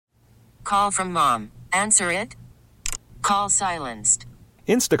Call from mom. Answer it. Call silenced.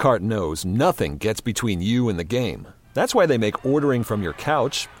 Instacart knows nothing gets between you and the game. That's why they make ordering from your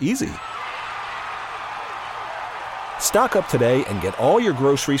couch easy. Stock up today and get all your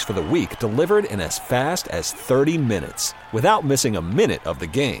groceries for the week delivered in as fast as 30 minutes without missing a minute of the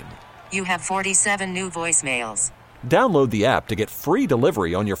game. You have 47 new voicemails. Download the app to get free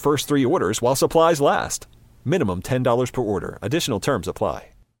delivery on your first 3 orders while supplies last. Minimum $10 per order. Additional terms apply.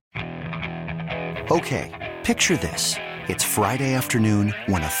 Okay, picture this. It's Friday afternoon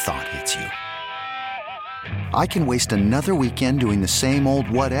when a thought hits you. I can waste another weekend doing the same old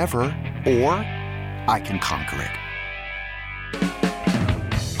whatever, or I can conquer it.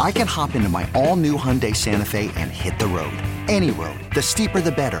 I can hop into my all-new Hyundai Santa Fe and hit the road. Any road. The steeper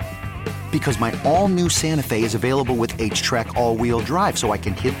the better. Because my all-new Santa Fe is available with H-Track all-wheel drive, so I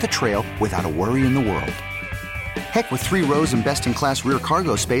can hit the trail without a worry in the world. Heck, with 3 rows and best-in-class rear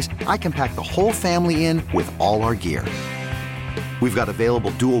cargo space, I can pack the whole family in with all our gear. We've got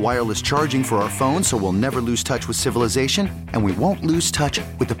available dual wireless charging for our phones, so we'll never lose touch with civilization, and we won't lose touch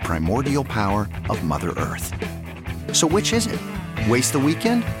with the primordial power of Mother Earth. So which is it? Waste the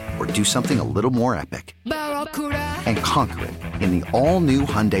weekend or do something a little more epic? And conquer it in the all-new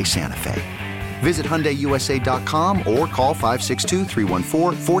Hyundai Santa Fe. Visit HyundaiUSA.com or call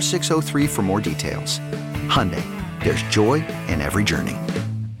 562-314-4603 for more details. Hyundai, there's joy in every journey.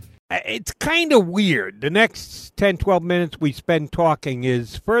 It's kind of weird. The next 10, 12 minutes we spend talking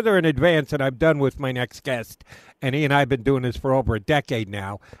is further in advance than I've done with my next guest. And he and I have been doing this for over a decade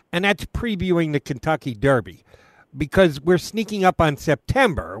now. And that's previewing the Kentucky Derby. Because we're sneaking up on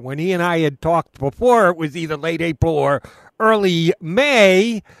September. When he and I had talked before, it was either late April or early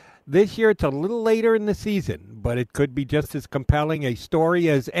May. This year, it's a little later in the season, but it could be just as compelling a story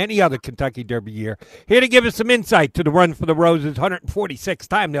as any other Kentucky Derby year. Here to give us some insight to the Run for the Roses, 146th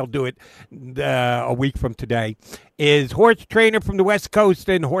time they'll do it a week from today, is horse trainer from the West Coast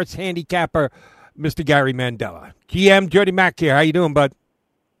and horse handicapper, Mr. Gary Mandella. GM Jody Mack here. How you doing, bud?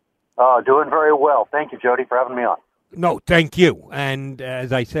 Doing very well. Thank you, Jody, for having me on. No, thank you. And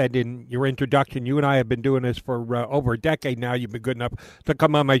as I said in your introduction, you and I have been doing this for over a decade now. You've been good enough to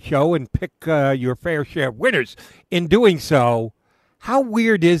come on my show and pick your fair share of winners. In doing so, how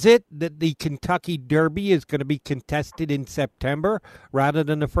weird is it that the Kentucky Derby is going to be contested in September rather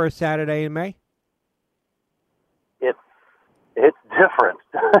than the first Saturday in May? It's different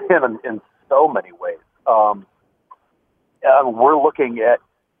in so many ways. We're looking at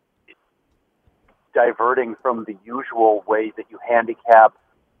diverting from the usual way that you handicap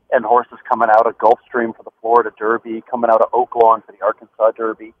and horses coming out of Gulfstream for the Florida Derby, coming out of Oaklawn for the Arkansas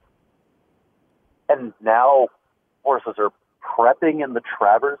Derby. And now horses are prepping in the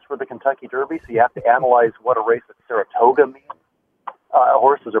Travers for the Kentucky Derby, so you have to analyze what a race at Saratoga means.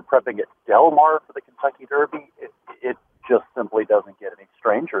 Horses are prepping at Del Mar for the Kentucky Derby. It just simply doesn't get any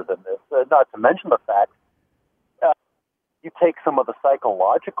stranger than this. Not to mention the fact you take some of the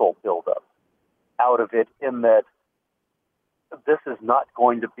psychological buildup out of it, in that this is not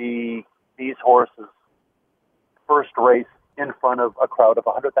going to be these horses' first race in front of a crowd of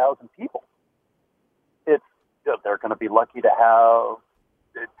 100,000 people. They're going to be lucky to have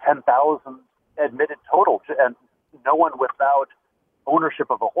 10,000 admitted total, and no one without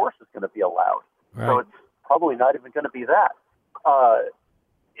ownership of a horse is going to be allowed. Right. So it's probably not even going to be that.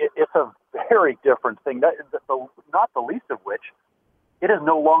 It's a very different thing, not the least of which, it is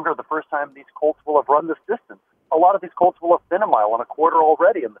no longer the first time these colts will have run this distance. A lot of these colts will have been a mile and a quarter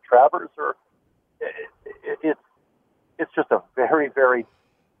already, and the Travers are. It's just a very, very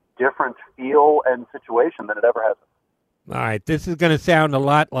different feel and situation than it ever has been. All right, this is going to sound a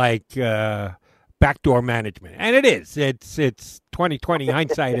lot like backdoor management, and it is. It's 2020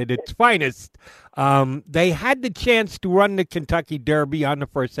 hindsight at its finest. They had the chance to run the Kentucky Derby on the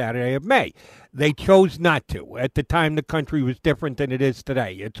first Saturday of May. They chose not to. At the time, the country was different than it is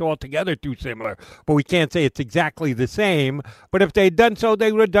today. It's altogether too similar, but we can't say it's exactly the same. But if they had done so,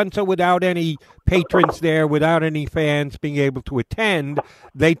 they would have done so without any patrons there, without any fans being able to attend.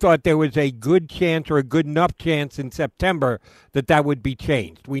 They thought there was a good chance, or a good enough chance in September, that would be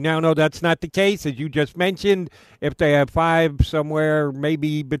changed. We now know that's not the case. As you just mentioned, if they have somewhere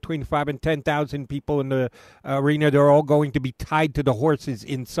maybe between 5,000 and 10,000 people in the arena, they're all going to be tied to the horses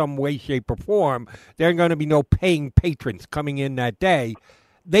in some way, shape, or form. There are going to be no paying patrons coming in that day.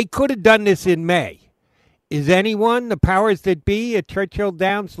 They could have done this in May. Is anyone, the powers that be at Churchill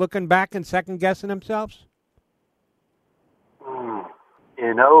Downs, looking back and second-guessing themselves?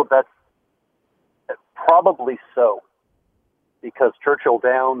 That's probably so, because Churchill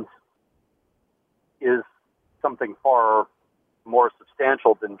Downs is something far more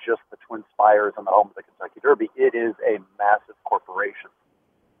substantial than just the Twin Spires and the home of the Kentucky Derby. It is a massive corporation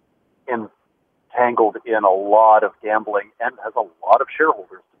entangled in a lot of gambling and has a lot of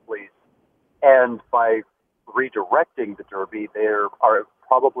shareholders to please. And by redirecting the Derby, there are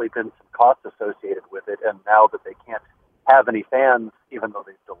probably been some costs associated with it. And now that they can't have any fans, even though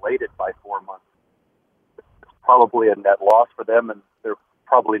they've delayed it by 4 months, it's probably a net loss for them, and they're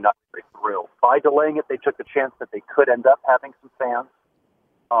probably not very thrilled. By delaying it, they took the chance that they could end up having some fans.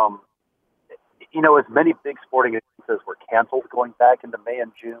 As many big sporting events as were canceled going back into May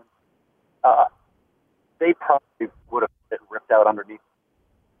and June, they probably would have been ripped out underneath,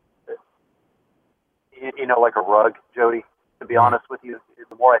 like a rug, Jody, to be honest with you.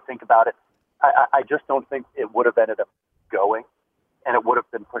 The more I think about it, I just don't think it would have ended up going, and it would have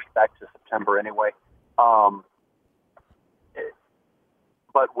been pushed back to September anyway.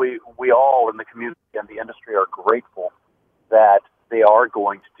 But we all in the community and the industry are grateful that they are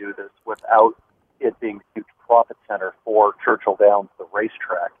going to do this without it being a huge profit center for Churchill Downs, the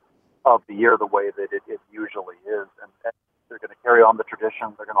racetrack of the year, the way that it usually is. And they're going to carry on the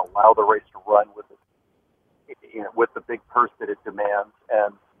tradition. They're going to allow the race to run with the big purse that it demands,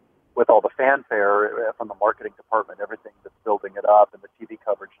 and with all the fanfare from the marketing department, everything that's building it up, and the TV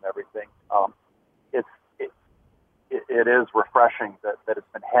coverage and everything. It is refreshing that it's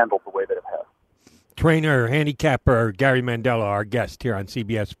been handled the way that it has. Trainer, handicapper Gary Mandella, our guest here on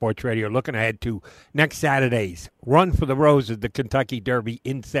CBS Sports Radio, looking ahead to next Saturday's Run for the Roses, the Kentucky Derby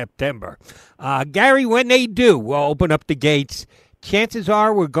in September. Gary, when they do, we'll open up the gates. Chances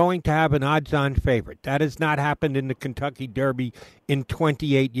are we're going to have an odds-on favorite. That has not happened in the Kentucky Derby in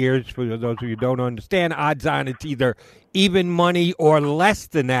 28 years. For those of you who don't understand, odds-on, it's either even money or less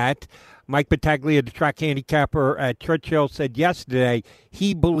than that. Mike Battaglia, the track handicapper at Churchill, said yesterday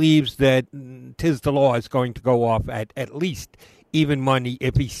he believes that Tiz the Law is going to go off at least even money.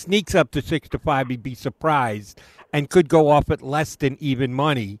 If he sneaks up to 6-5, he'd be surprised and could go off at less than even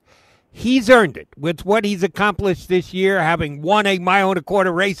money. He's earned it with what he's accomplished this year, having won a mile and a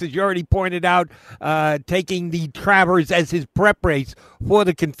quarter race, as you already pointed out, taking the Travers as his prep race for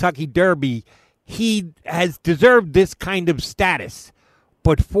the Kentucky Derby. He has deserved this kind of status.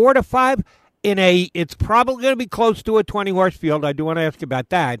 But 4-5 it's probably going to be close to a 20-horse field. I do want to ask about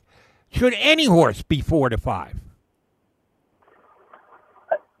that. Should any horse be 4-5?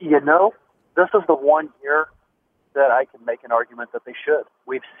 This is the one year that I can make an argument that they should.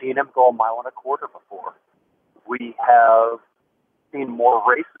 We've seen him go a mile and a quarter before. We have seen more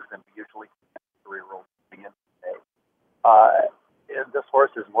races than we usually see in 3-year-olds begin today. This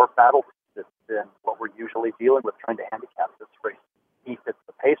horse is more battle-tested than what we're usually dealing with trying to handicap this race. He fits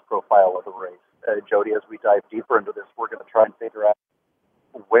the pace profile of the race. Jody, as we dive deeper into this, we're going to try and figure out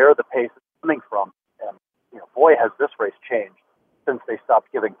where the pace is coming from. And, boy, has this race changed since they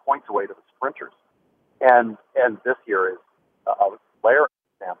stopped giving points away to the sprinters. And this year is a glaring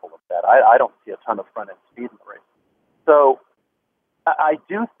example of that. I don't see a ton of front-end speed in the race. So I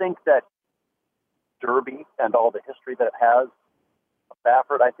do think that Derby and all the history that it has,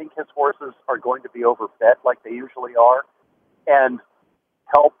 Baffert, I think his horses are going to be overbet like they usually are, and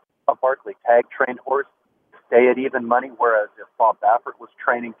help a Barclay tag-trained horse stay at even money, whereas if Bob Baffert was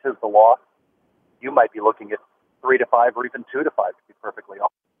training Tiz the Law, you might be looking at 3-5 or even 2-5, to be perfectly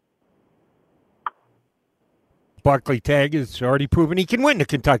honest. Barclay Tagg has already proven he can win the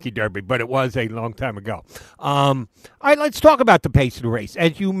Kentucky Derby, but it was a long time ago. All right, let's talk about the pace of the race.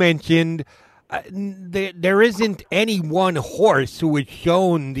 As you mentioned, there isn't any one horse who has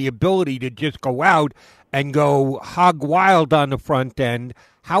shown the ability to just go out and go hog wild on the front end.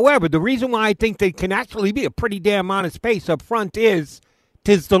 However, the reason why I think they can actually be a pretty damn honest pace up front is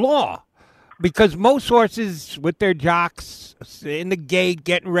Tiz the Law. Because most horses with their jocks in the gate,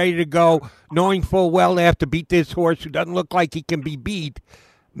 getting ready to go, knowing full well they have to beat this horse who doesn't look like he can be beat,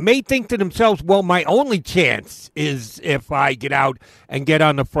 may think to themselves, well, my only chance is if I get out and get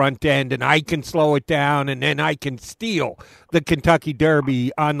on the front end and I can slow it down and then I can steal the Kentucky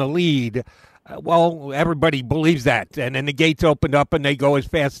Derby on the lead. Well, everybody believes that. And then the gates open up and they go as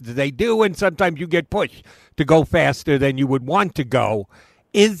fast as they do, and sometimes you get pushed to go faster than you would want to go.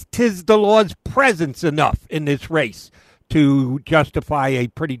 Is Tiz the Law's presence enough in this race to justify a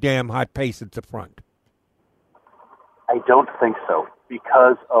pretty damn hot pace at the front? I don't think so,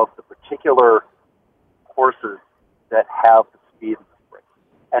 because of the particular horses that have the speed in this race.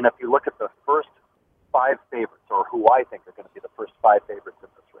 And if you look at the first 5 favorites, or who I think are going to be the first 5 favorites in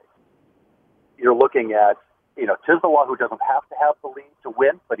this race, you're looking at, Tiz the Law, who doesn't have to have the lead to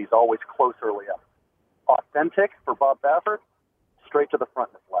win, but he's always close early up. Authentic for Bob Baffert, straight to the front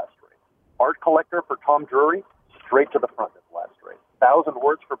in this last race. Art Collector for Tom Drury, straight to the front this last race. 1,000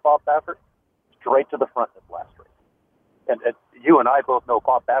 words for Bob Baffert, straight to the front this last race. And you and I both know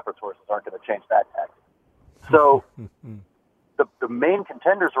Bob Baffert's horses aren't going to change that tactic. So the main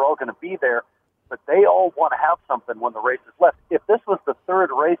contenders are all going to be there, but they all want to have something when the race is left. If this was the third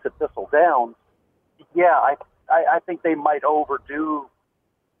race at Thistle Downs, yeah, I think they might overdo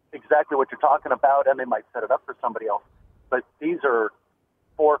exactly what you're talking about, and they might set it up for somebody else. But these are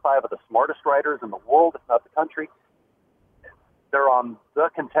 4 or 5 of the smartest riders in the world, if not the country. They're on the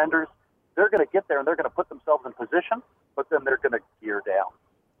contenders. They're going to get there, and they're going to put themselves in position, but then they're going to gear down.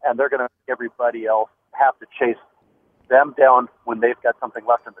 And they're going to make everybody else have to chase them down when they've got something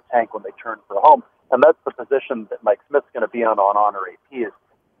left in the tank when they turn for home. And that's the position that Mike Smith's going to be on Honor AP. Is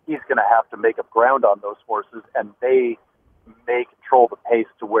he's going to have to make up ground on those horses, and they may control the pace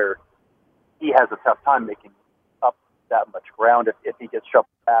to where he has a tough time making up that much ground if he gets shoved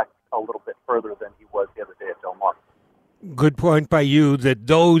back a little bit further than he was the other day at Del Mar. Good point by you that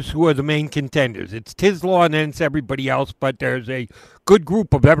those who are the main contenders, it's Tislaw and then it's everybody else, but there's a good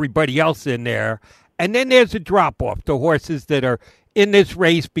group of everybody else in there. And then there's a drop-off, the horses that are in this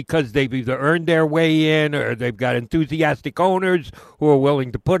race because they've either earned their way in or they've got enthusiastic owners who are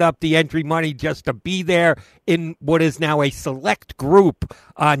willing to put up the entry money just to be there in what is now a select group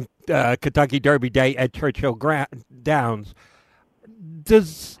on Kentucky Derby Day at Churchill Downs.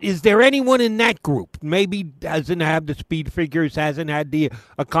 Is there anyone in that group, maybe doesn't have the speed figures, hasn't had the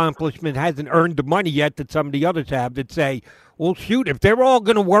accomplishment, hasn't earned the money yet that some of the others have, that say, well, shoot, if they're all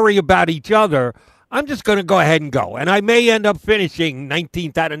going to worry about each other, I'm just going to go ahead and go. And I may end up finishing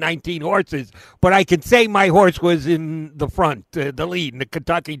 19th out of 19 horses, but I can say my horse was in the front, the lead in the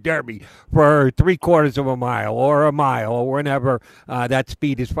Kentucky Derby for 3/4 of a mile or a mile or whenever that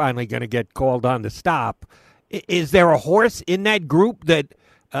speed is finally going to get called on to stop. Is there a horse in that group that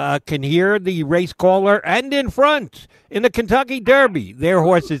can hear the race caller and in front in the Kentucky Derby their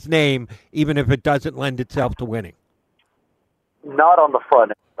horse's name, even if it doesn't lend itself to winning? Not on the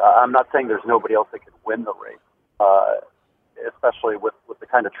front. I'm not saying there's nobody else that can win the race, especially with the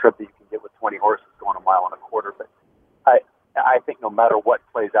kind of trip that you can get with 20 horses going 1.25 miles. But I think no matter what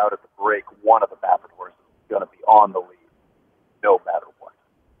plays out at the break, one of the Baffert horses is going to be on the lead, no matter what.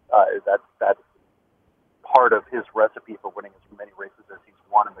 That's part of his recipe for winning as many races as he's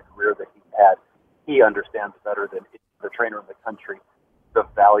won in the career that he's had. He understands better than any other trainer in the country the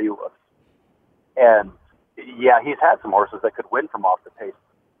value of. And yeah, he's had some horses that could win from off the pace,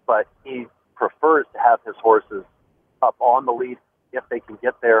 but he prefers to have his horses up on the lead if they can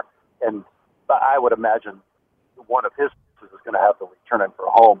get there. And I would imagine one of his horses is going to have the lead turn in for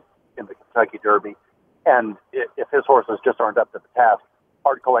home in the Kentucky Derby. And if his horses just aren't up to the task,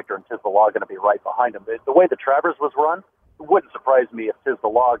 Art Collector and Tiz the Law are going to be right behind him. The way the Travers was run, it wouldn't surprise me if Tiz the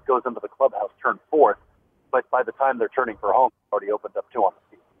Law goes into the clubhouse turn 4th, but by the time they're turning for home, it's already opened up 2 on the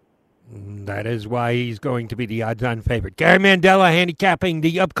field. That is why he's going to be the odds-on favorite. Gary Mandella handicapping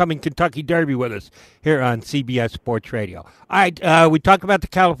the upcoming Kentucky Derby with us here on CBS Sports Radio. All right, we talked about the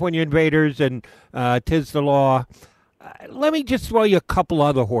California Invaders and Tiz the Law. Let me just throw you a couple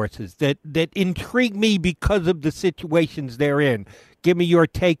other horses that intrigue me because of the situations they're in. Give me your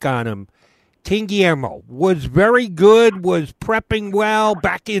take on them. King Guillermo was very good, was prepping well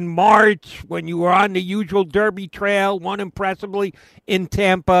back in March when you were on the usual Derby trail, won impressively in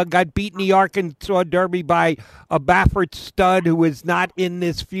Tampa, got beaten the Arkansas Derby by a Baffert stud who is not in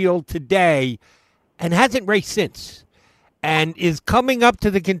this field today and hasn't raced since, and is coming up to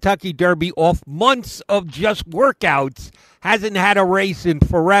the Kentucky Derby off months of just workouts, hasn't had a race in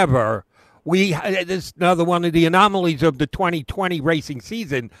forever. This is another one of the anomalies of the 2020 racing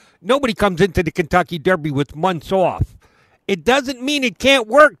season. Nobody comes into the Kentucky Derby with months off. It doesn't mean it can't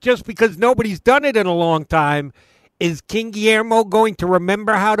work just because nobody's done it in a long time. Is King Guillermo going to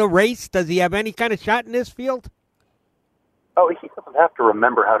remember how to race? Does he have any kind of shot in this field? Oh, he doesn't have to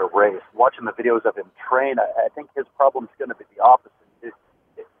remember how to race. Watching the videos of him train, I think his problem is going to be the opposite.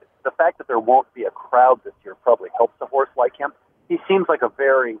 The fact that there won't be a crowd this year probably helps a horse like him. He seems like a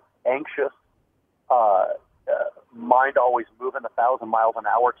very anxious, mind always moving 1,000 miles an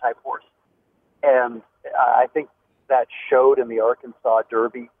hour type horse. And I think that showed in the Arkansas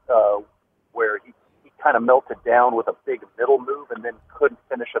Derby where he kind of melted down with a big middle move and then couldn't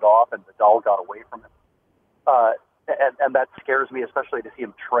finish it off, and the doll got away from him. And that scares me, especially to see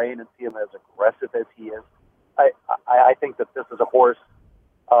him train and see him as aggressive as he is. I think that this is a horse,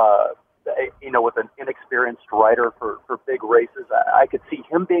 with an inexperienced rider for big races. I could see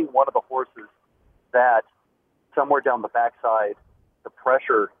him being one of the horses that somewhere down the backside, the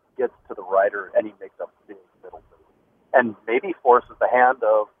pressure gets to the rider and he makes up the middle move. And maybe forces the hand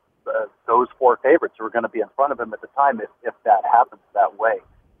of those four favorites who are going to be in front of him at the time if that happens that way.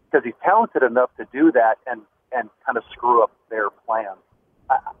 Because he's talented enough to do that and kind of screw up their plans.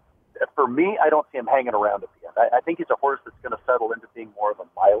 For me, I don't see him hanging around at the end. I think he's a horse that's going to settle into being more of a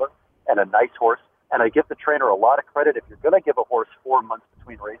miler and a nice horse. And I give the trainer a lot of credit. If you're going to give a horse 4 months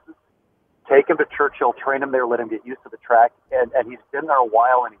between races, take him to Churchill, train him there, let him get used to the track. And he's been there a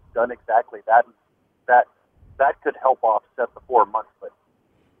while, and he's done exactly that. That could help offset the 4 months. But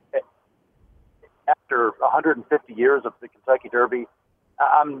after 150 years of the Kentucky Derby,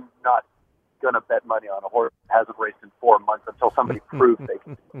 I'm not going to bet money on a horse that hasn't raced in 4 months until somebody proves they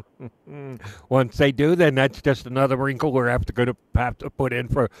can do it. Once they do, then that's just another wrinkle we're going to have to put in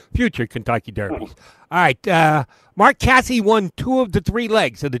for future Kentucky Derbies. All right, Mark Casse won 2 of the 3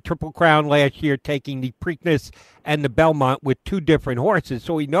 legs of the Triple Crown last year, taking the Preakness and the Belmont with 2 different horses,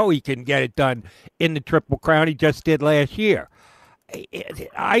 so we know he can get it done in the Triple Crown. He just did last year.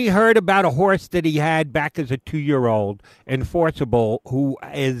 I heard about a horse that he had back as a 2-year-old, Enforceable, who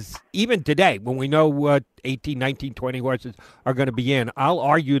is, even today, when we know what 18, 19, 20 horses are going to be in, I'll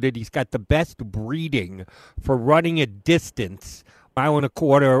argue that he's got the best breeding for running a distance,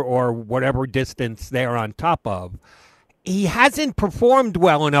 1.25 miles or whatever distance they're on top of. He hasn't performed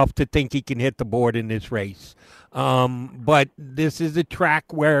well enough to think he can hit the board in this race. But this is a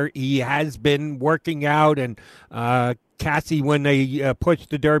track where he has been working out, and Casse, when they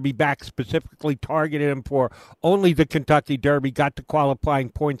pushed the Derby back, specifically targeted him for only the Kentucky Derby, got the qualifying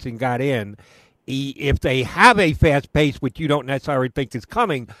points and got in. If they have a fast pace, which you don't necessarily think is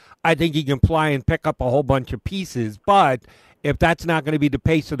coming, I think he can fly and pick up a whole bunch of pieces. But if that's not going to be the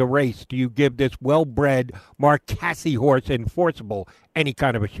pace of the race, do you give this well-bred Mark Casse horse, Enforceable, any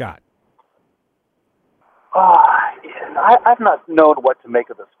kind of a shot? I've not known what to make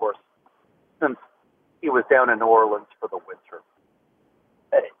of this horse since he was down in New Orleans for the winter.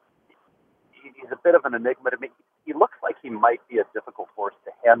 He's a bit of an enigma to me. He looks like he might be a difficult horse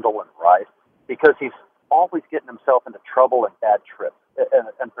to handle and ride because he's always getting himself into trouble and bad trips,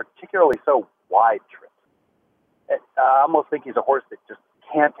 and particularly so wide trips. I almost think he's a horse that just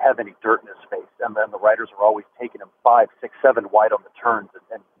can't have any dirt in his face, and then the riders are always taking him 5, 6, 7 wide on the turns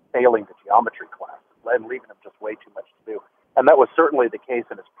and failing the geometry class and leaving him just way too much to do. And that was certainly the case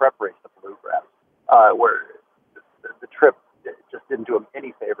in his prep race, the Bluegrass, where the trip just didn't do him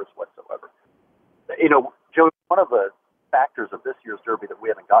any favors whatsoever. You know, Joe, one of the factors of this year's Derby that we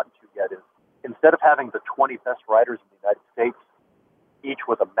haven't gotten to yet is instead of having the 20 best riders in the United States, each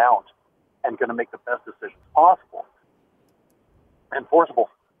with a mount, and going to make the best decisions possible, Enforceable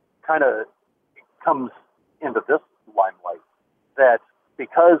kind of comes into this limelight that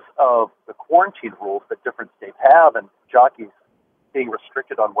because of the quarantine rules that different states have and jockeys being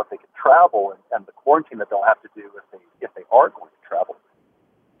restricted on what they can travel and the quarantine that they'll have to do if they are going to travel,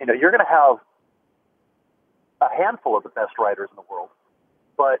 you know, you're going to have a handful of the best riders in the world,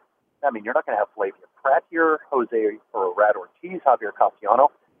 but I mean, you're not going to have Flavia Pratt here, Jose or Rad Ortiz, Javier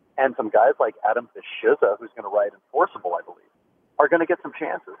Castellano, and some guys like Adam Bishiza, who's going to ride Enforceable, I believe, are going to get some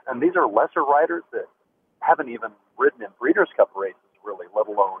chances. And these are lesser riders that haven't even ridden in Breeders' Cup races, really, let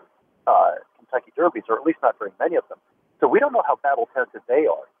alone Kentucky Derbies, or at least not very many of them. So we don't know how battle-tested they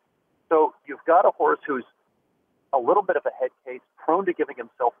are. So you've got a horse who's a little bit of a head case, prone to giving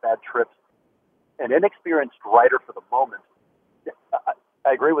himself bad trips, an inexperienced rider for the moment.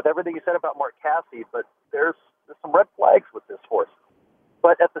 I agree with everything you said about Mark Casse, but there's some red flags with this horse.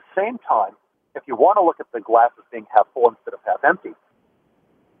 But at the same time, if you want to look at the glasses being half full instead of half empty,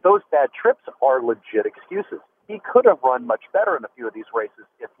 those bad trips are legit excuses. He could have run much better in a few of these races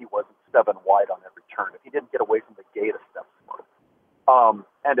if he wasn't 7 wide on every turn, if he didn't get away from the gate a step slow.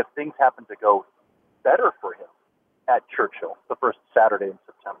 And if things happen to go better for him at Churchill the first Saturday in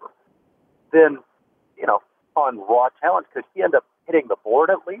September, then, you know, on raw talent, could he end up hitting the board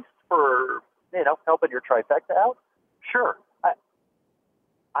at least for, you know, helping your trifecta out? Sure.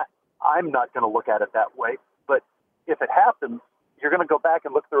 I'm not going to look at it that way, but if it happens, you're going to go back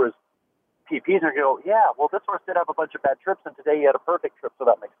and look through his PPs and go, yeah, well, this horse did have a bunch of bad trips, and today he had a perfect trip, so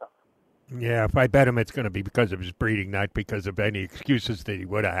that makes sense. Yeah, if I bet him, it's going to be because of his breeding, not because of any excuses that he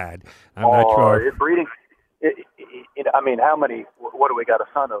would have had. I'm not sure. His breeding, I mean, how many, what do we got, a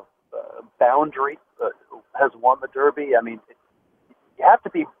son of Boundary has won the Derby? I mean,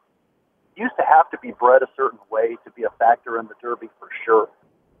 you used to have to be bred a certain way to be a factor in the Derby for sure.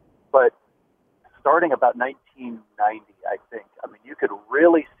 But starting about 1990, I think, I mean, you could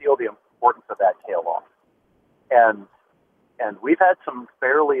really seal the importance of that tail off. And we've had some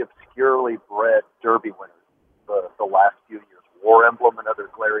fairly obscurely bred Derby winners the last few years. War Emblem, another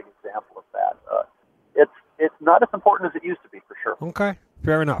glaring example of that. It's not as important as it used to be, for sure. Okay,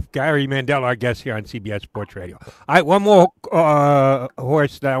 Fair enough. Gary Mandella, our guest here on CBS Sports Radio. All right, one more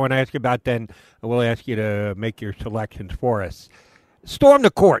horse that I want to ask you about, then we'll ask you to make your selections for us. Storm the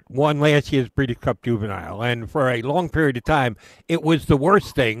Court won last year's Breeders' Cup Juvenile, and for a long period of time, it was the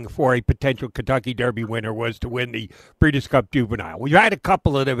worst thing for a potential Kentucky Derby winner was to win the Breeders' Cup Juvenile. We've had a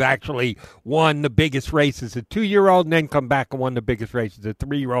couple that have actually won the biggest race as a 2-year-old and then come back and won the biggest race as a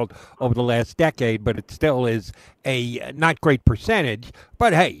 3-year-old over the last decade, but it still is a not great percentage.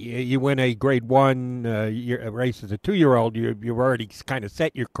 But hey, you win a Grade 1 race as a 2-year-old, you've already kind of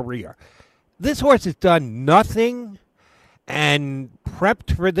set your career. This horse has done nothing and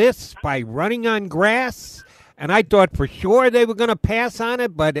prepped for this by running on grass. And I thought for sure they were going to pass on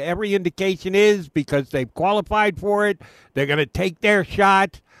it, but every indication is because they've qualified for it, they're going to take their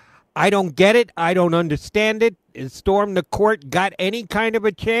shot. I don't get it. I don't understand it. Is Storm the Court got any kind of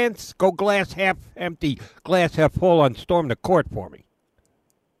a chance? Go glass half empty, glass half full on Storm the Court for me.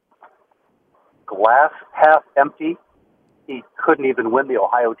 Glass half empty? He couldn't even win the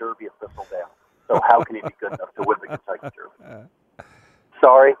Ohio Derby at Thistledown. So how can he be good enough to win the Kentucky Derby?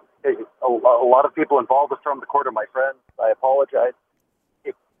 Sorry. A lot of people involved with Storm the Court are my friends. I apologize.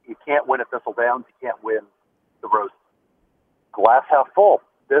 If you can't win at Thistledowns, you can't win the Roses. Glass half full.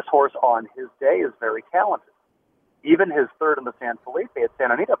 This horse on his day is very talented. Even his third in the San Felipe at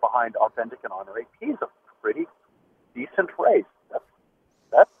Santa Anita behind Authentic and Honor AP is a pretty decent race.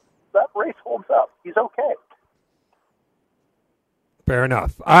 That race holds up. He's okay. Fair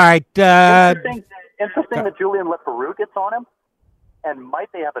enough. All right. Interesting that Julian Leperoux gets on him. And might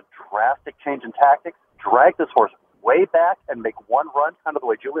they have a drastic change in tactics, drag this horse way back and make one run, kind of the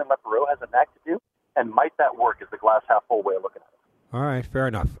way Julian Leperoux has a knack to do? And might that work as the glass half full way of looking at it? All right, fair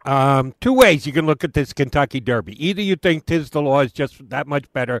enough. Two ways you can look at this Kentucky Derby. Either you think Tiz the Law is just that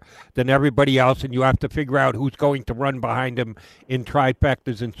much better than everybody else, and you have to figure out who's going to run behind him in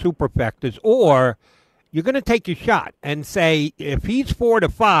trifectas and superfectas, or you're going to take your shot and say, if he's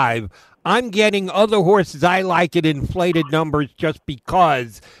 4-5, I'm getting other horses I like at inflated numbers just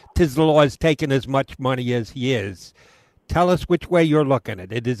because Tiz the Law has taken as much money as he is. Tell us which way you're looking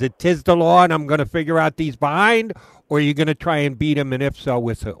at it. Is it Tiz the Law and I'm going to figure out these behind, or are you going to try and beat him, and if so,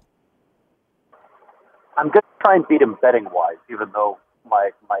 with who? I'm going to try and beat him betting-wise, even though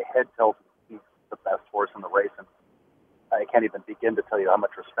my head tells me he's the best horse in the race, and I can't even begin to tell you how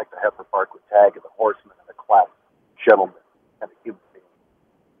much respect I have for Barkwood Tag as a horseman and a class gentleman and a human being.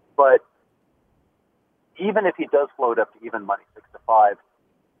 But even if he does float up to even money, 6-5,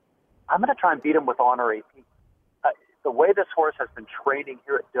 I'm going to try and beat him with Honor AP. The way this horse has been training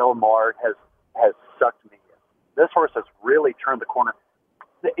here at Del Mar has sucked me in. This horse has really turned the corner.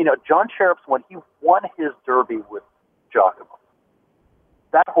 You know, John Sheriff's, when he won his Derby with Giacomo,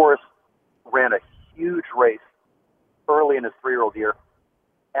 that horse ran a huge race early in his 3-year-old year,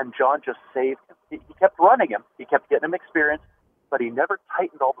 and John just saved him. He kept running him. He kept getting him experience, but he never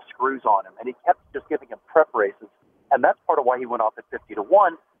tightened all the screws on him, and he kept just giving him prep races, and that's part of why he went off at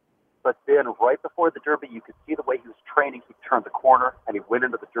 50-1. But then right before the Derby, you could see the way he was training. He turned the corner, and he went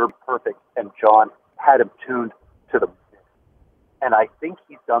into the Derby perfect, and John had him tuned to the minute. And I think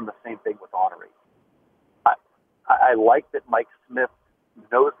he's done the same thing with Honor. I like that Mike Smith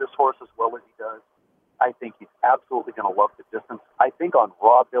knows this horse as well as he does. I think he's absolutely going to love the distance. I think on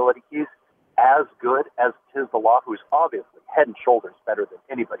raw ability, he's as good as Tiz the Law, who's obviously head and shoulders better than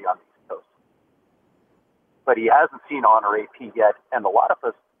anybody on the East Coast. But he hasn't seen Honor AP yet, and a lot of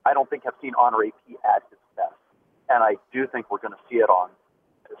us, I don't think, have seen Honor AP at his best. And I do think we're going to see it on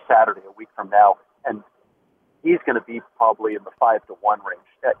Saturday, a week from now. And he's going to be probably in the 5-1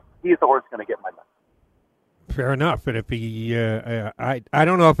 range. He's the horse going to get my money. Fair enough. And if he, I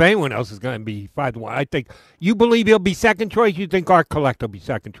don't know if anyone else is going to be 5-1. I think you believe he'll be second choice. You think Art Collect will be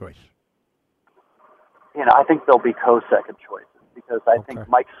second choice? You know, I think they'll be co-second choices because I think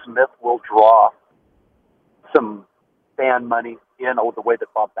Mike Smith will draw some fan money in the way that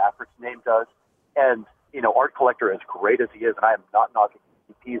Bob Baffert's name does. And, you know, Art Collector, as great as he is, and I am not knocking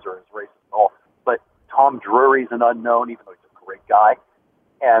CPs or his races at all, but Tom Drury's an unknown, even though he's a great guy.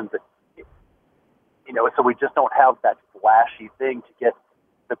 And, you know, so we just don't have that flashy thing to get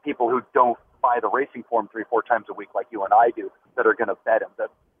the people who don't buy the racing form 3-4 times a week like you and I do that are going to bet him. That,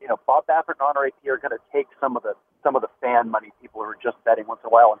 you know, Bob Baffert and Honor AP are going to take some of the fan money people who are just betting once in a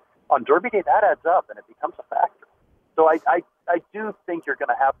while. And on Derby Day, that adds up, and it becomes a factor. So I do think you're going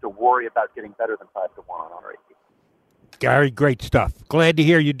to have to worry about getting better than 5-1 on Honor AP. Gary, great stuff. Glad to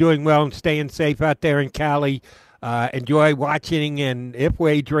hear you're doing well and staying safe out there in Cali. Enjoy watching and if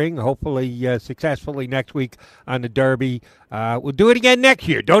wagering, hopefully successfully next week on the Derby. We'll do it again next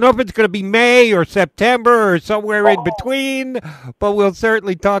year. Don't know if it's going to be May or September or somewhere in between, but we'll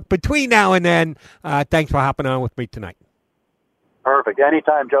certainly talk between now and then. Thanks for hopping on with me tonight. Perfect.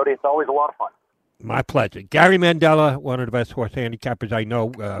 Anytime, Jody. It's always a lot of fun. My pleasure. Gary Mandella, one of the best horse handicappers I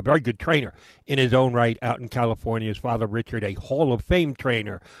know, a very good trainer in his own right out in California. His father, Richard, a Hall of Fame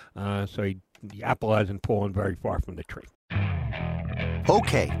trainer. The apple hasn't fallen very far from the tree.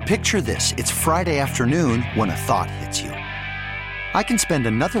 Okay, picture this. It's Friday afternoon when a thought hits you. I can spend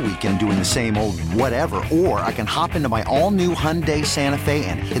another weekend doing the same old whatever, or I can hop into my all-new Hyundai Santa Fe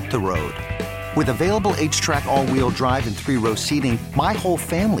and hit the road. With available H-Track all-wheel drive and 3-row seating, my whole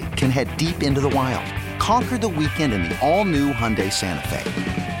family can head deep into the wild. Conquer the weekend in the all-new Hyundai Santa Fe.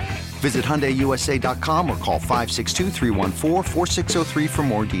 Visit HyundaiUSA.com or call 562-314-4603 for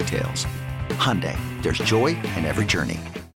more details. Hyundai, there's joy in every journey.